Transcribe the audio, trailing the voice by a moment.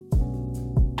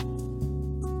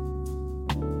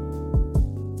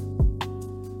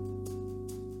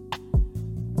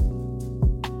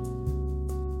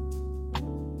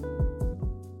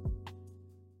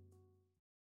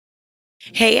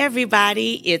Hey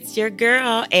everybody, it's your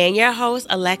girl and your host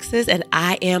Alexis, and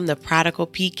I am the Prodigal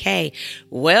PK.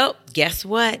 Well, guess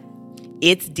what?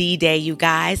 It's D-Day, you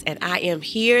guys, and I am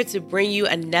here to bring you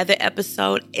another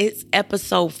episode. It's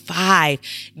episode 5.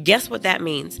 Guess what that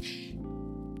means?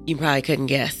 You probably couldn't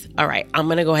guess. All right, I'm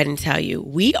going to go ahead and tell you.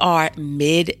 We are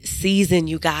mid-season,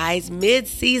 you guys.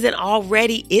 Mid-season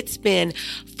already. It's been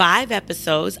 5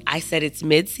 episodes. I said it's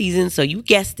mid-season, so you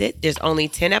guessed it. There's only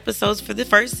 10 episodes for the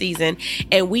first season,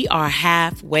 and we are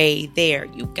halfway there.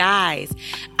 You guys,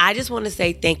 I just want to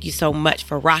say thank you so much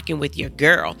for rocking with your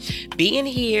girl. Being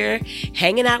here,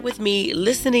 hanging out with me,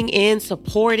 listening in,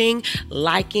 supporting,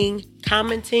 liking,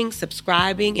 commenting,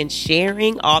 subscribing, and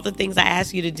sharing all the things I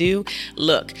ask you to do.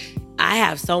 Look, I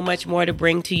have so much more to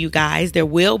bring to you guys. There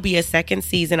will be a second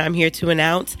season I'm here to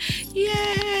announce.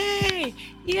 Yay!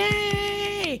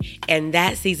 Yay! And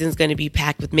that season's going to be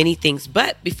packed with many things.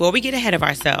 But before we get ahead of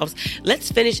ourselves,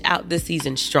 let's finish out this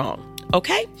season strong.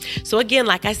 Okay? So again,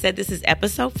 like I said, this is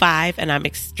episode 5, and I'm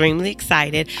extremely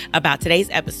excited about today's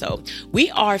episode. We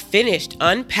are finished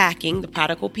unpacking the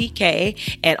Prodigal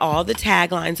PK and all the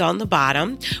taglines on the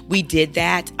bottom. We did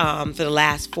that for the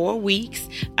last 4 weeks,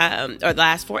 or the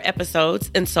last 4 episodes.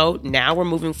 And so now we're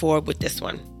moving forward with this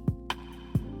one.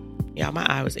 Yeah, my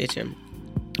eye was itching.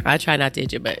 I try not to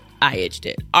itch it, but I itched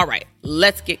it. All right,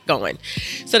 let's get going.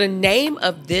 So the name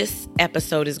of this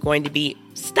episode is going to be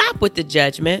Stop with the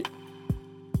Judgment.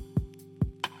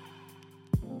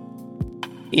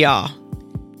 Y'all,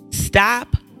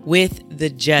 stop with the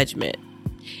judgment.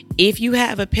 If you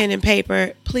have a pen and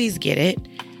paper, please get it.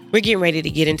 We're getting ready to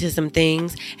get into some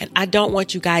things, and I don't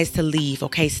want you guys to leave,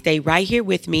 okay? Stay right here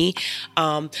with me.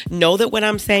 Know that what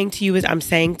I'm saying to you is I'm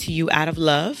saying to you out of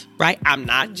love, right? I'm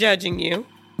not judging you.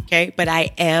 Okay, but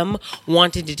I am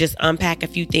wanting to just unpack a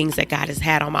few things that God has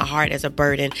had on my heart as a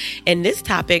burden. And this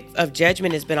topic of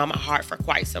judgment has been on my heart for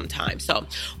quite some time. So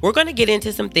we're going to get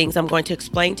into some things. I'm going to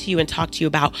explain to you and talk to you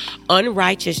about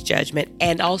unrighteous judgment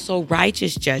and also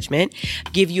righteous judgment.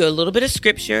 Give you a little bit of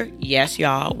scripture. Yes,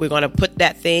 y'all, we're going to put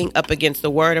that thing up against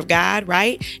the word of God,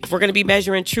 right? If we're going to be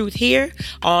measuring truth here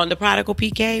on the Prodigal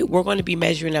PK, we're going to be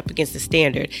measuring up against the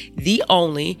standard, the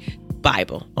only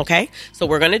Bible. Okay, so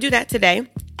we're going to do that today.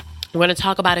 We're going to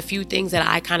talk about a few things that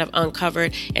I kind of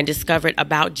uncovered and discovered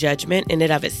about judgment in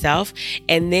and of itself.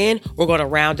 And then we're going to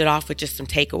round it off with just some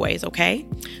takeaways, okay?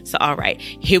 So, all right,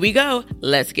 here we go.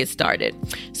 Let's get started.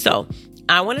 So,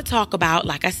 I want to talk about,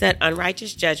 like I said,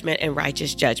 unrighteous judgment and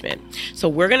righteous judgment. So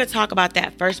we're going to talk about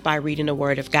that first by reading the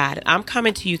word of God. I'm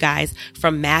coming to you guys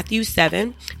from Matthew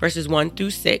 7, verses 1 through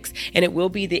 6, and it will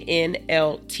be the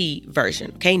NLT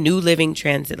version, okay? New Living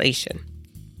Translation,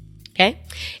 okay?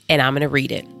 And I'm going to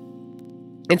read it.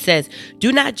 It says,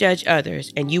 "Do not judge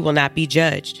others, and you will not be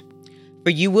judged,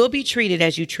 for you will be treated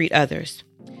as you treat others.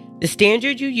 The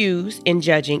standard you use in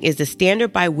judging is the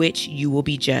standard by which you will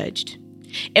be judged.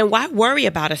 And why worry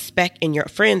about a speck in your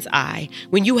friend's eye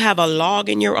when you have a log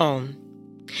in your own?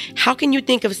 How can you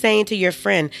think of saying to your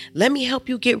friend, 'Let me help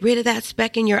you get rid of that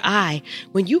speck in your eye,'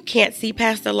 when you can't see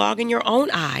past the log in your own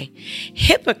eye?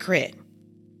 Hypocrite!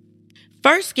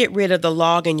 First, get rid of the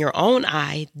log in your own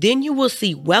eye, then you will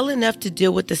see well enough to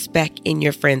deal with the speck in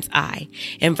your friend's eye."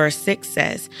 And verse 6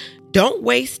 says, "Don't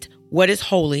waste what is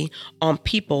holy on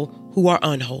people who are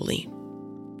unholy.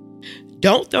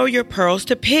 Don't throw your pearls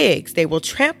to pigs. They will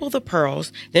trample the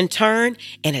pearls, then turn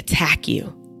and attack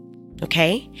you."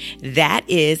 Okay? That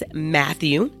is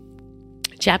Matthew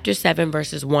chapter 7,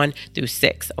 verses 1 through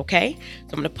 6. Okay? So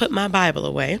I'm going to put my Bible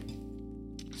away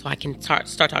so I can start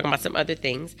talking about some other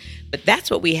things. But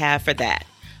that's what we have for that.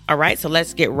 All right, so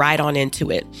let's get right on into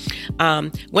it.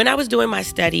 When I was doing my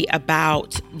study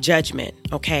about judgment,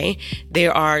 okay,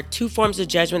 there are 2 forms of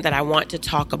judgment that I want to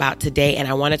talk about today, and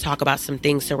I want to talk about some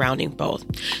things surrounding both.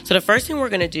 So the first thing we're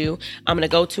going to do, I'm going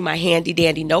to go to my handy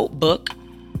dandy notebook.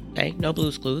 Okay, no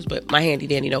Blue's Clues, but my handy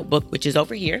dandy notebook, which is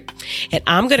over here. And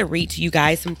I'm going to read to you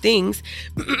guys some things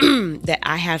that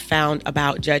I have found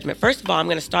about judgment. First of all, I'm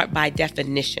going to start by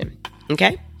definition.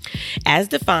 Okay? As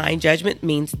defined, judgment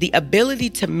means the ability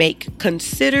to make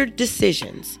considered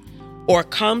decisions or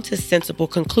come to sensible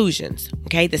conclusions.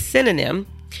 Okay? The synonym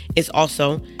is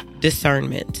also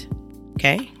discernment.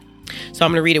 Okay? So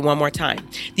I'm going to read it one more time.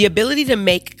 The ability to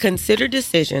make considered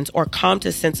decisions or come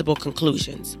to sensible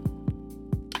conclusions.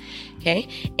 Okay,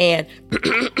 and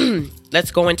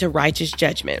let's go into righteous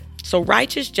judgment. So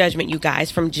righteous judgment, you guys,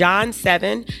 from John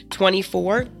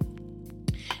 7:24.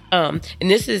 And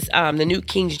this is the New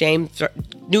King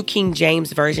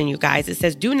James Version, you guys. It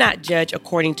says, "Do not judge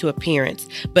according to appearance,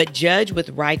 but judge with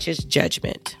righteous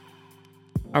judgment."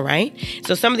 All right.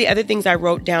 So some of the other things I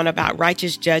wrote down about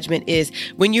righteous judgment is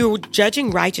when you're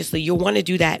judging righteously, you'll want to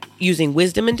do that using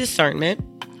wisdom and discernment,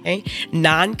 okay?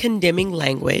 Non-condemning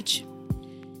language,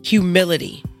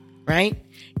 humility, right?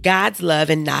 God's love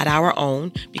and not our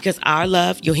own, because our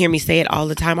love, you'll hear me say it all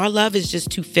the time, our love is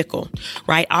just too fickle,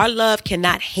 right? Our love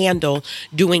cannot handle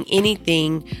doing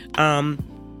anything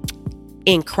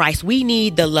in Christ. We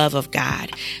need the love of God.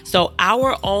 So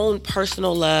our own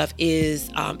personal love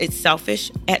is, it's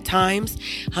selfish at times.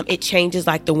 It changes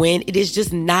like the wind. It is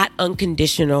just not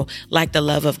unconditional like the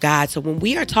love of God. So when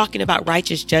we are talking about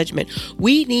righteous judgment,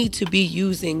 we need to be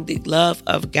using the love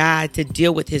of God to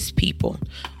deal with his people.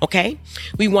 Okay.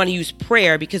 We want to use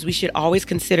prayer because we should always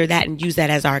consider that and use that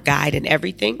as our guide in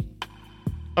everything.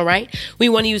 All right. We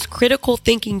want to use critical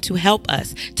thinking to help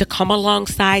us to come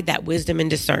alongside that wisdom and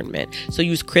discernment. So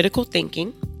use critical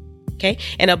thinking. Okay.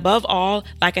 And above all,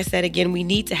 like I said, again, we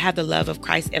need to have the love of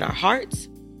Christ in our hearts.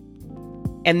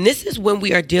 And this is when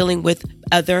we are dealing with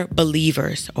other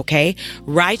believers. Okay.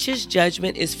 Righteous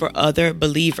judgment is for other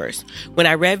believers. When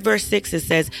I read verse 6, it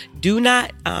says, do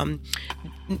not,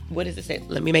 what does it say?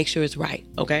 Let me make sure it's right.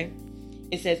 Okay.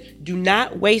 It says, do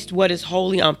not waste what is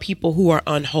holy on people who are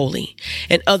unholy.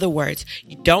 In other words,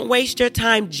 you don't waste your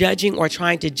time judging or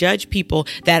trying to judge people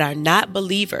that are not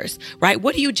believers, right?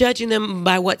 What are you judging them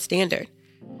by? What standard?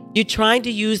 You're trying to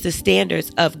use the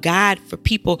standards of God for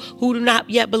people who do not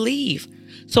yet believe.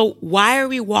 So why are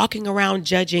we walking around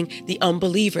judging the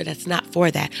unbeliever? That's not for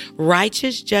that.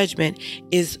 Righteous judgment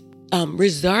is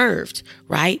reserved,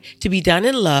 right? To be done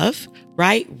in love,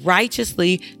 right?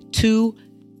 Righteously to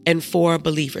and for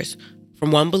believers, from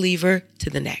one believer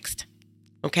to the next,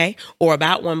 okay? Or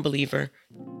about one believer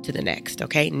to the next,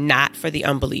 okay? Not for the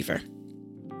unbeliever.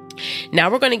 Now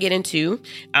we're going to get into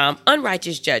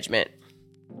unrighteous judgment.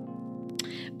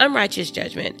 Unrighteous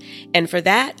judgment. And for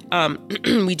that,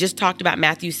 we just talked about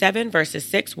Matthew 7, verses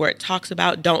 6, where it talks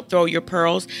about don't throw your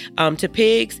pearls to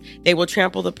pigs. They will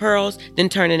trample the pearls, then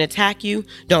turn and attack you.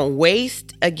 Don't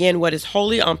waste, again, what is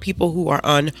holy on people who are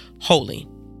unholy.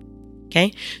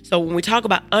 Okay. So when we talk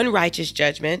about unrighteous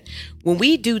judgment, when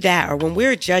we do that, or when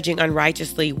we're judging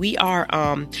unrighteously, we are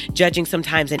judging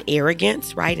sometimes in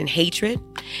arrogance, right? In hatred,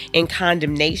 in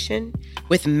condemnation,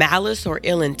 with malice or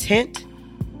ill intent,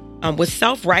 with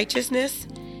self-righteousness.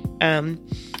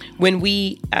 When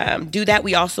we do that,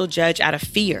 we also judge out of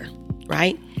fear,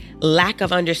 right? Lack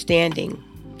of understanding,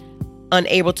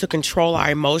 unable to control our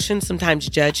emotions. Sometimes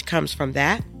judge comes from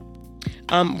that.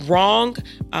 Wrong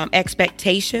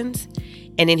expectations.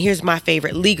 And then here's my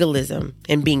favorite, legalism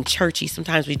and being churchy.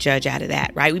 Sometimes we judge out of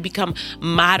that, right? We become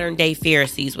modern day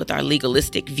Pharisees with our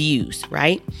legalistic views,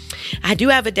 right? I do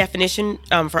have a definition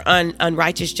for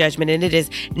unrighteous judgment, and it is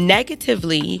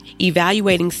negatively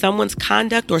evaluating someone's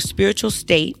conduct or spiritual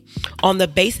state on the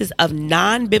basis of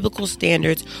non-biblical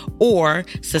standards or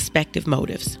suspected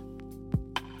motives.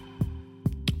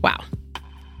 Wow.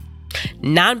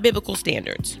 Non-biblical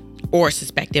standards or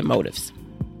suspected motives.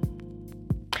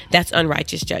 That's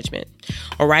unrighteous judgment.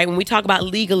 All right. When we talk about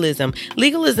legalism,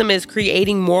 legalism is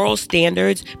creating moral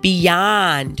standards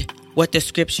beyond what the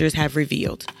scriptures have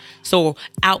revealed. So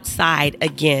outside,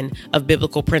 again, of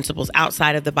biblical principles,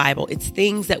 outside of the Bible, it's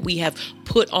things that we have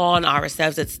put on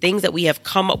ourselves. It's things that we have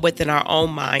come up with in our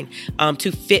own mind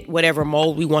to fit whatever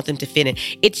mold we want them to fit in.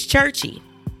 It's churchy,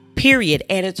 period.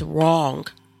 And it's wrong.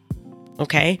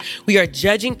 Okay. We are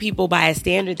judging people by a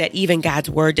standard that even God's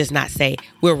word does not say.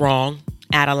 We're wrong,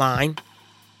 out of line.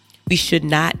 We should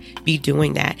not be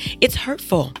doing that. It's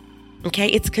hurtful. Okay.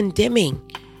 It's condemning.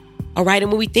 All right.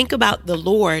 And when we think about the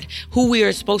Lord, who we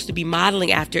are supposed to be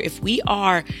modeling after, if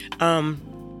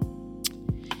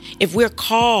we're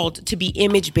called to be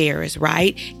image bearers,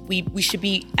 right? We should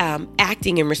be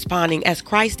acting and responding as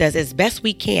Christ does, as best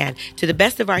we can, to the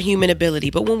best of our human ability.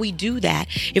 But when we do that,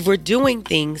 if we're doing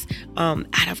things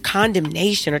out of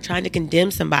condemnation or trying to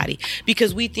condemn somebody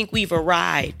because we think we've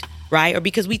arrived, right? Or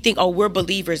because we think, oh, we're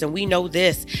believers and we know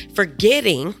this,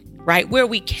 forgetting, right, where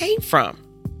we came from.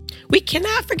 We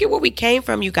cannot forget where we came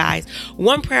from, you guys.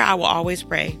 One prayer I will always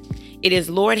pray. It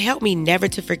is, Lord, help me never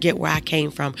to forget where I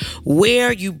came from,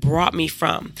 where you brought me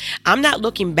from. I'm not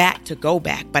looking back to go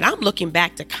back, but I'm looking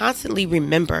back to constantly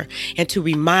remember and to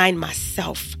remind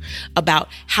myself about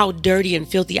how dirty and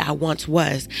filthy I once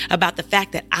was, about the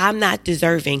fact that I'm not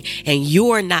deserving and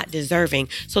you're not deserving.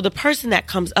 So the person that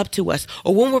comes up to us,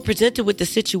 or when we're presented with the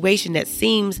situation that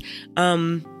seems,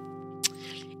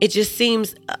 it just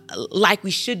seems like we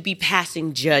should be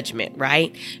passing judgment,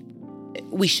 right?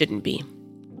 We shouldn't be.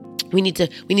 We need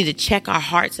to check our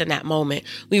hearts in that moment.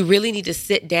 We really need to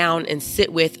sit down and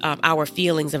sit with our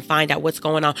feelings and find out what's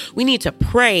going on. We need to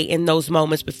pray in those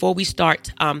moments before we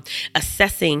start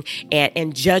assessing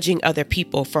and judging other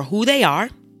people for who they are,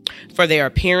 for their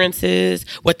appearances,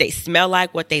 what they smell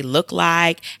like, what they look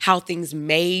like, how things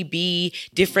may be,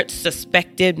 different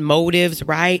suspected motives,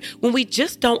 right? When we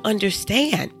just don't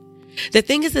understand. The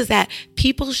thing is that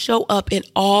people show up in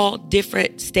all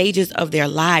different stages of their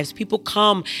lives. People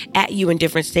come at you in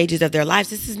different stages of their lives.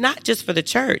 This is not just for the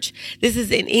church. This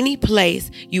is in any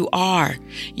place you are.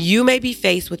 You may be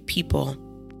faced with people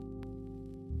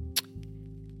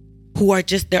who are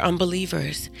just, they're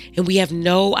unbelievers, and we have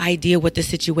no idea what the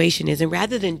situation is. And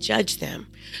rather than judge them,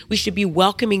 we should be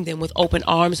welcoming them with open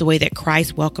arms the way that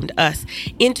Christ welcomed us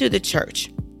into the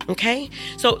church. Okay?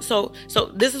 So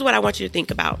this is what I want you to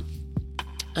think about.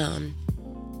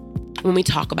 When we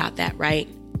talk about that, right?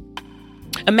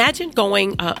 Imagine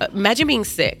being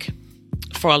sick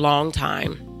for a long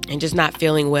time and just not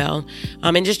feeling well,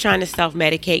 and just trying to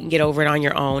self-medicate and get over it on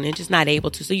your own and just not able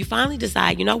to. So you finally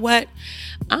decide, you know what?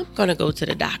 I'm going to go to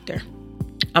the doctor.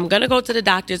 I'm going to go to the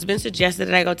doctor. It's been suggested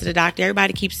that I go to the doctor.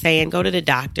 Everybody keeps saying, go to the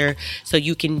doctor so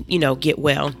you can, get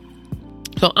well.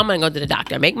 So I'm going to go to the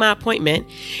doctor. I make my appointment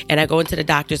and I go into the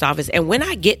doctor's office. And when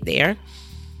I get there,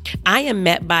 I am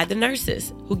met by the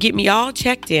nurses who get me all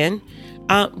checked in,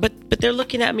 but they're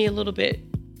looking at me a little bit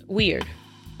weird,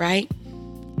 right?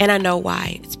 And I know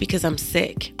why. It's because I'm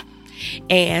sick.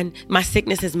 And my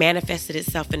sickness has manifested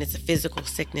itself, and it's a physical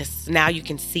sickness. Now you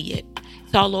can see it.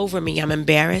 It's all over me. I'm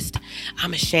embarrassed.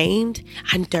 I'm ashamed.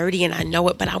 I'm dirty, and I know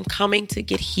it, but I'm coming to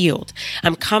get healed.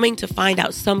 I'm coming to find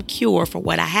out some cure for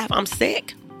what I have. I'm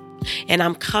sick. And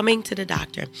I'm coming to the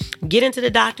doctor. Get into the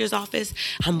doctor's office.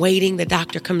 I'm waiting. The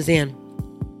doctor comes in.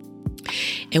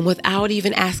 And without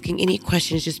even asking any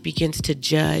questions, just begins to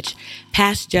judge,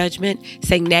 pass judgment,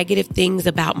 say negative things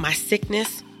about my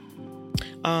sickness.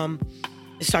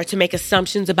 Start to make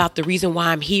assumptions about the reason why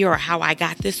I'm here or how I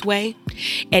got this way.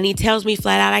 And he tells me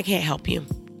flat out, I can't help you.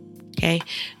 Okay.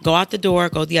 Go out the door,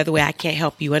 go the other way. I can't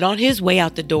help you. And on his way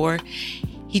out the door,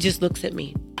 he just looks at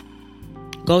me,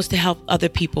 goes to help other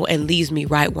people, and leaves me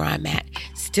right where I'm at,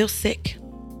 still sick,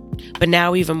 but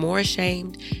now even more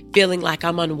ashamed, feeling like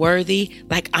I'm unworthy,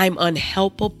 like I'm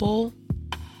unhelpable,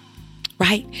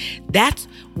 right? That's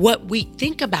what we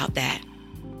think about that.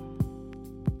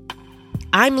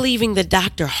 I'm leaving the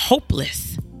doctor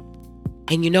hopeless.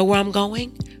 And you know where I'm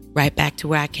going? Right back to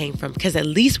where I came from. Because at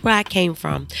least where I came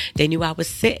from, they knew I was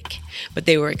sick, but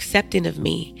they were accepting of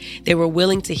me. They were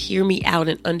willing to hear me out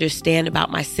and understand about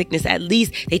my sickness. At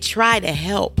least they tried to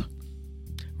help,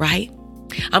 right?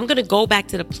 I'm going to go back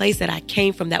to the place that I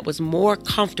came from that was more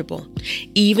comfortable,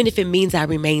 even if it means I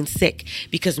remain sick,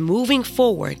 because moving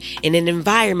forward in an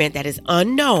environment that is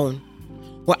unknown,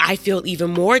 where I feel even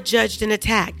more judged and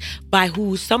attacked by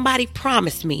who somebody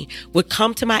promised me would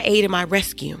come to my aid and my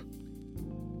rescue,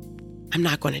 I'm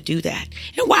not going to do that.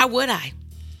 And why would I?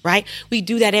 Right? We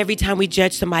do that every time we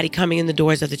judge somebody coming in the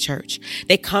doors of the church.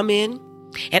 They come in,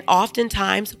 and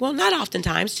oftentimes, well, not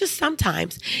oftentimes, just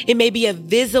sometimes, it may be a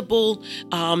visible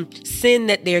sin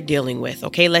that they're dealing with.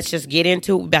 Okay, let's just get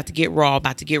into it. We're about to get raw,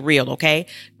 about to get real. Okay,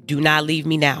 do not leave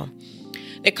me now.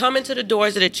 They come into the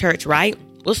doors of the church, right?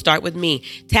 We'll start with me.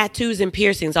 Tattoos and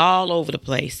piercings all over the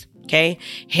place. Okay,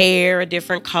 hair a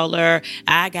different color.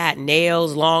 I got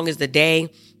nails long as the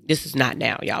day. This is not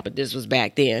now, y'all, but this was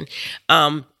back then.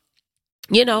 And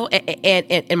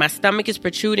my stomach is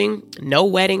protruding. No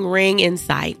wedding ring in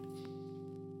sight.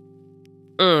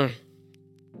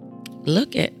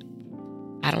 Look at,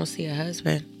 I don't see a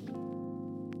husband.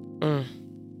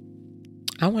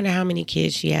 I wonder how many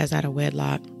kids she has out of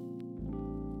wedlock.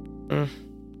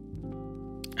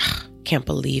 Can't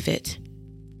believe it.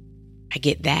 I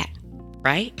get that,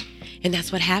 right? And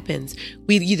that's what happens.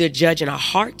 We either judge in our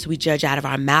hearts, we judge out of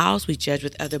our mouths, we judge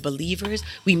with other believers,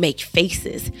 we make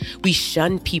faces, we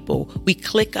shun people, we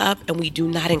click up, and we do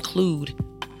not include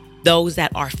those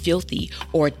that are filthy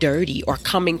or dirty or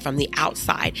coming from the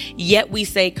outside. Yet we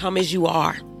say, come as you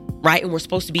are, right? And we're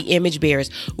supposed to be image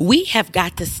bearers. We have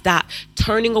got to stop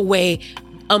turning away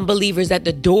unbelievers at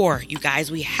the door, you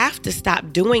guys. We have to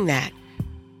stop doing that.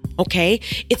 Okay,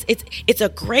 it's a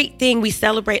great thing we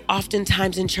celebrate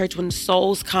oftentimes in church when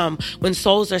souls come, when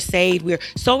souls are saved. We're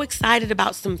so excited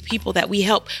about some people that we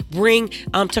help bring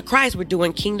to Christ. We're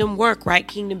doing kingdom work, right?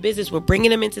 Kingdom business. We're bringing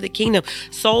them into the kingdom.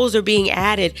 Souls are being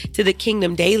added to the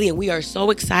kingdom daily, and we are so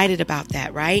excited about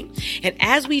that, right? And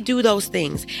as we do those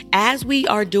things, as we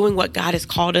are doing what God has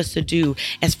called us to do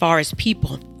as far as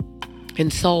people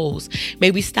and souls,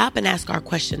 may we stop and ask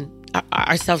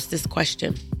ourselves this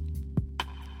question.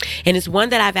 And it's one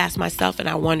that I've asked myself, and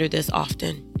I wonder this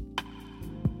often.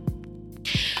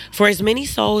 For as many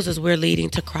souls as we're leading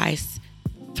to Christ,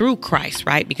 through Christ,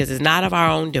 right? Because it's not of our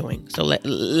own doing. So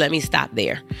let me stop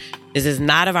there. This is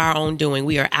not of our own doing.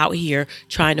 We are out here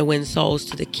trying to win souls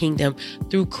to the kingdom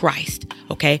through Christ.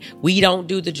 Okay. We don't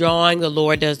do the drawing. The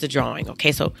Lord does the drawing.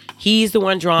 Okay. So he's the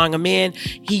one drawing them in.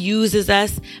 He uses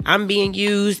us. I'm being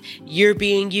used. You're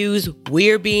being used.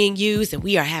 We're being used. And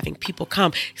we are having people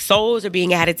come. Souls are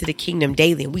being added to the kingdom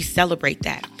daily. And we celebrate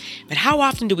that. But how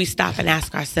often do we stop and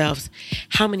ask ourselves,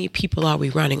 how many people are we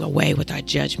running away with our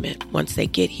judgment once they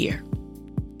get here?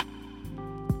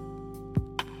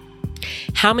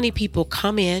 How many people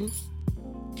come in,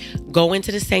 go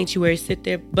into the sanctuary, sit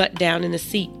their butt down in the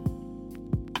seat,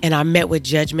 and are met with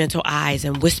judgmental eyes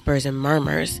and whispers and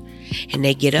murmurs, and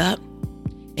they get up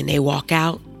and they walk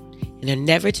out and they're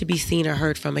never to be seen or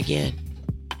heard from again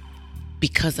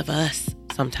because of us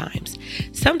sometimes.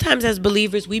 Sometimes as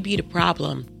believers, we be the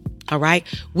problem, all right?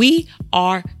 We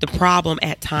are the problem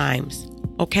at times.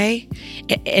 Okay.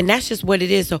 And that's just what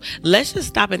it is. So let's just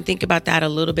stop and think about that a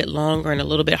little bit longer and a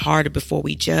little bit harder before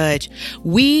we judge.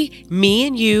 Me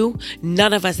and you,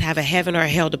 none of us have a heaven or a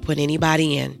hell to put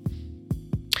anybody in.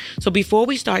 So before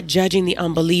we start judging the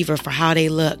unbeliever for how they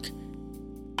look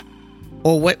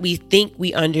or what we think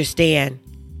we understand,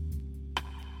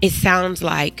 it sounds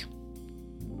like,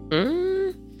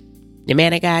 the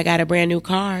man of God got a brand new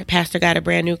car. Pastor got a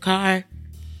brand new car.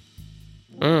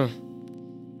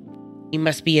 He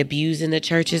must be abusing the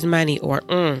church's money. Or,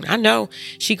 I know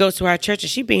she goes to our church and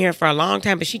she's been here for a long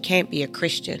time, but she can't be a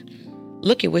Christian.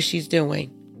 Look at what she's doing.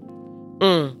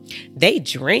 They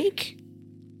drink?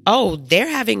 Oh, they're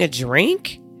having a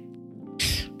drink?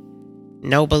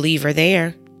 No believer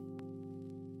there.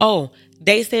 Oh,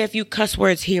 they say a few cuss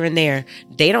words here and there.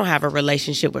 They don't have a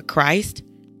relationship with Christ.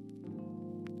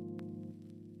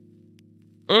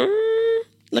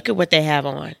 Look at what they have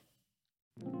on.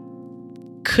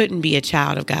 Couldn't be a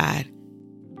child of God.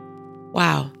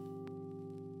 Wow.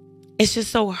 It's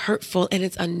just so hurtful and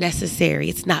it's unnecessary.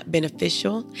 It's not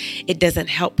beneficial. It doesn't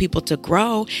help people to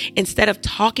grow. Instead of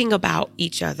talking about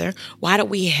each other, why don't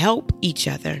we help each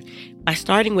other by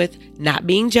starting with not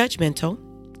being judgmental,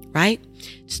 right?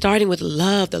 Starting with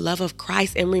love, the love of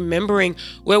Christ, and remembering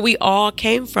where we all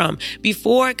came from.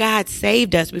 Before God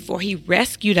saved us, before he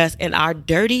rescued us in our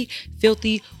dirty,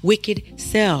 filthy, wicked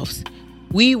selves,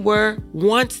 we were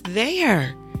once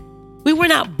there. We were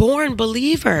not born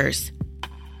believers.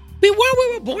 We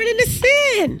were born into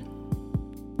sin.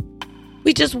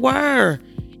 We just were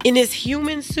in this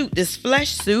human suit, this flesh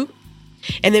suit.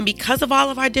 And then because of all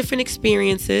of our different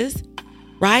experiences,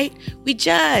 right? We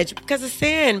judge because of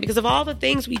sin, because of all the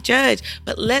things we judge.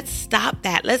 But let's stop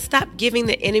that. Let's stop giving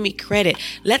the enemy credit.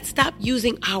 Let's stop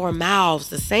using our mouths,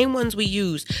 the same ones we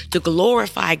use to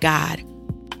glorify God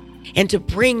and to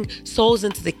bring souls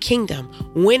into the kingdom,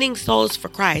 winning souls for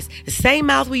Christ. The same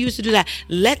mouth we used to do that.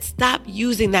 Let's stop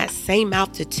using that same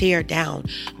mouth to tear down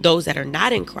those that are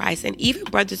not in Christ and even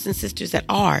brothers and sisters that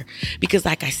are. Because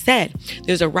like I said,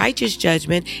 there's a righteous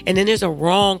judgment and then there's a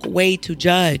wrong way to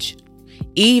judge,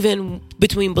 even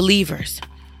between believers.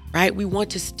 Right? We want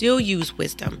to still use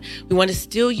wisdom. We want to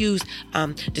still use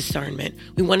discernment.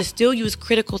 We want to still use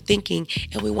critical thinking,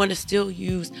 and we want to still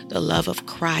use the love of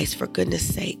Christ, for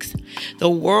goodness sakes. The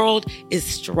world is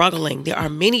struggling. There are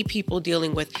many people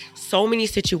dealing with so many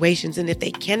situations, and if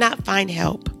they cannot find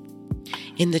help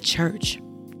in the church,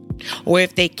 or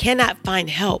if they cannot find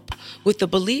help with the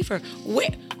believer,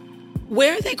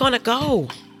 where are they going to go?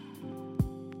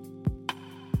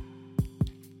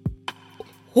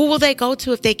 Who will they go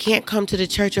to if they can't come to the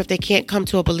church or if they can't come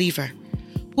to a believer?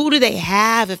 Who do they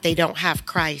have if they don't have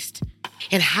Christ?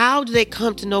 And how do they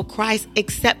come to know Christ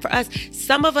except for us?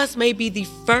 Some of us may be the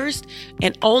first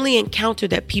and only encounter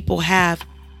that people have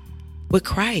with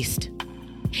Christ.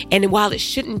 And while it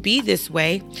shouldn't be this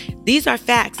way, these are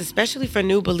facts, especially for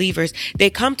new believers. They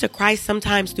come to Christ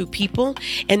sometimes through people,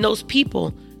 and those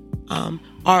people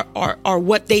are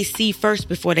what they see first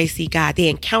before they see God. They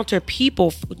encounter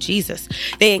people, Jesus.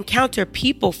 They encounter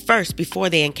people first before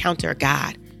they encounter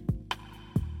God.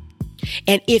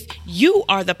 And if you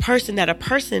are a person that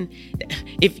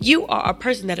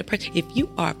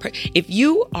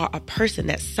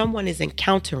someone is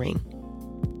encountering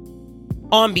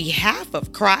on behalf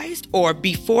of Christ or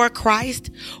before Christ,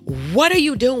 what are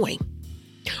you doing?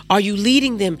 Are you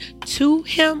leading them to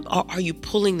him, or are you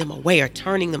pulling them away or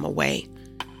turning them away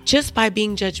just by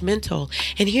being judgmental?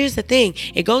 And here's the thing.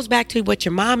 It goes back to what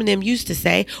your mom and them used to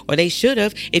say, or they should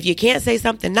have. If you can't say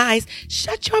something nice,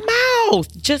 shut your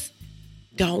mouth. Just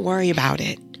don't worry about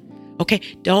it. Okay?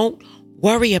 Don't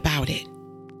worry about it.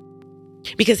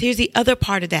 Because here's the other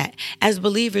part of that. As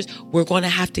believers, we're going to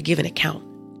have to give an account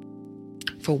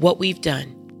for what we've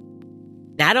done.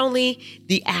 Not only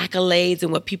the accolades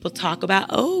and what people talk about.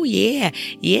 Oh, yeah.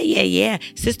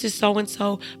 Sister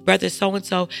so-and-so, brother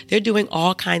so-and-so, they're doing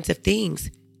all kinds of things.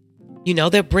 You know,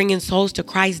 they're bringing souls to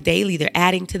Christ daily. They're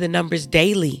adding to the numbers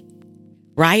daily,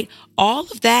 right? All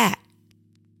of that.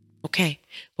 Okay.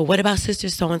 But what about sister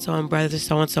so-and-so and brother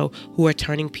so-and-so who are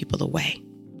turning people away?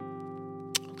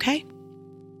 Okay.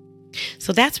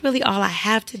 So that's really all I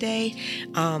have today.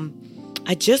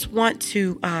 I just want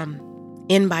to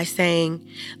end by saying,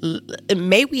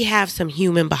 may we have some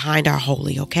human behind our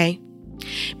holy, okay?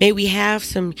 May we have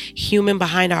some human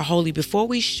behind our holy before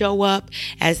we show up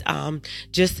as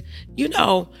just,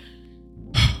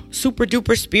 super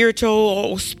duper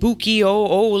spiritual, spooky,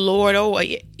 oh Lord,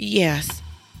 yes.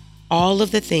 All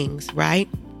of the things, right?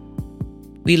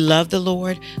 We love the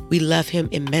Lord. We love him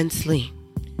immensely.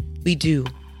 We do.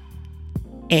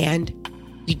 And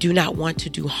we do not want to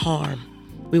do harm.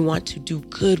 We want to do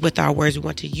good with our words. We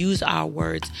want to use our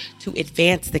words to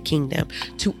advance the kingdom,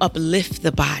 to uplift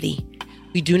the body.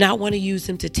 We do not want to use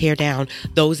them to tear down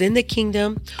those in the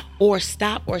kingdom or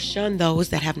stop or shun those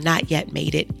that have not yet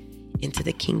made it into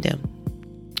the kingdom.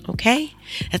 Okay?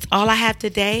 That's all I have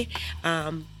today.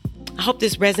 I hope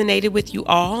this resonated with you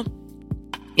all.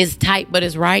 It's tight, but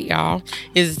it's right, y'all.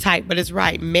 It's tight, but it's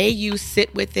right. May you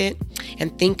sit with it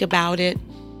and think about it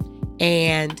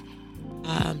and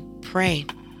pray.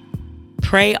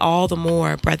 Pray all the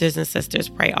more, brothers and sisters,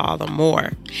 pray all the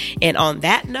more. And on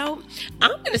that note,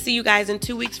 I'm going to see you guys in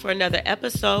 2 weeks for another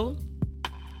episode.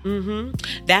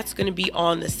 That's going to be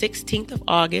on the 16th of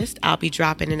August. I'll be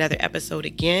dropping another episode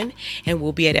again, and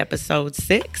we'll be at episode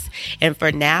 6. And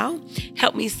for now,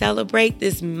 help me celebrate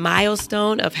this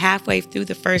milestone of halfway through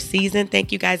the first season.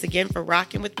 Thank you guys again for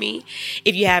rocking with me.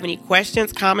 If you have any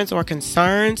questions, comments, or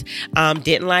concerns,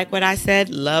 didn't like what I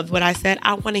said, loved what I said,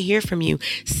 I want to hear from you.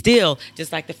 Still,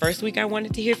 just like the first week I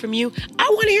wanted to hear from you, I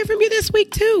want to hear from you this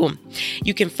week too.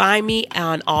 You can find me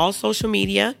on all social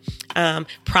media.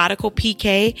 Prodigal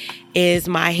PK is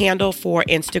my handle for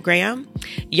Instagram.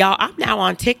 Y'all, I'm now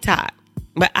on TikTok,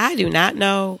 but I do not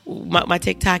know what my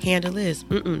TikTok handle is.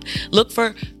 Look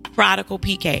for Prodigal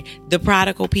PK, the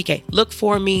Prodigal PK. Look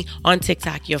for me on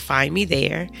TikTok. You'll find me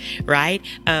there, right?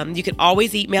 You can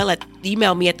always email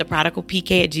me at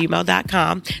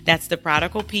theprodigalpk@gmail.com. That's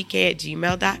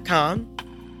theprodigalpk@gmail.com.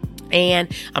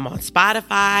 And I'm on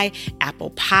Spotify,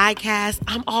 Apple Podcasts.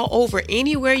 I'm all over.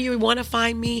 Anywhere you want to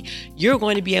find me, you're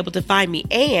going to be able to find me.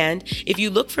 And if you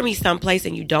look for me someplace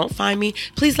and you don't find me,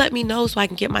 please let me know so I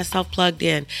can get myself plugged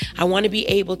in. I want to be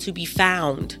able to be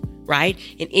found, right,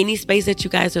 in any space that you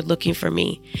guys are looking for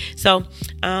me. So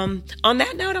on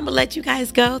that note, I'm going to let you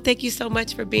guys go. Thank you so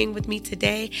much for being with me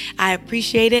today. I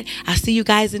appreciate it. I'll see you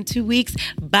guys in 2 weeks.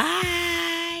 Bye.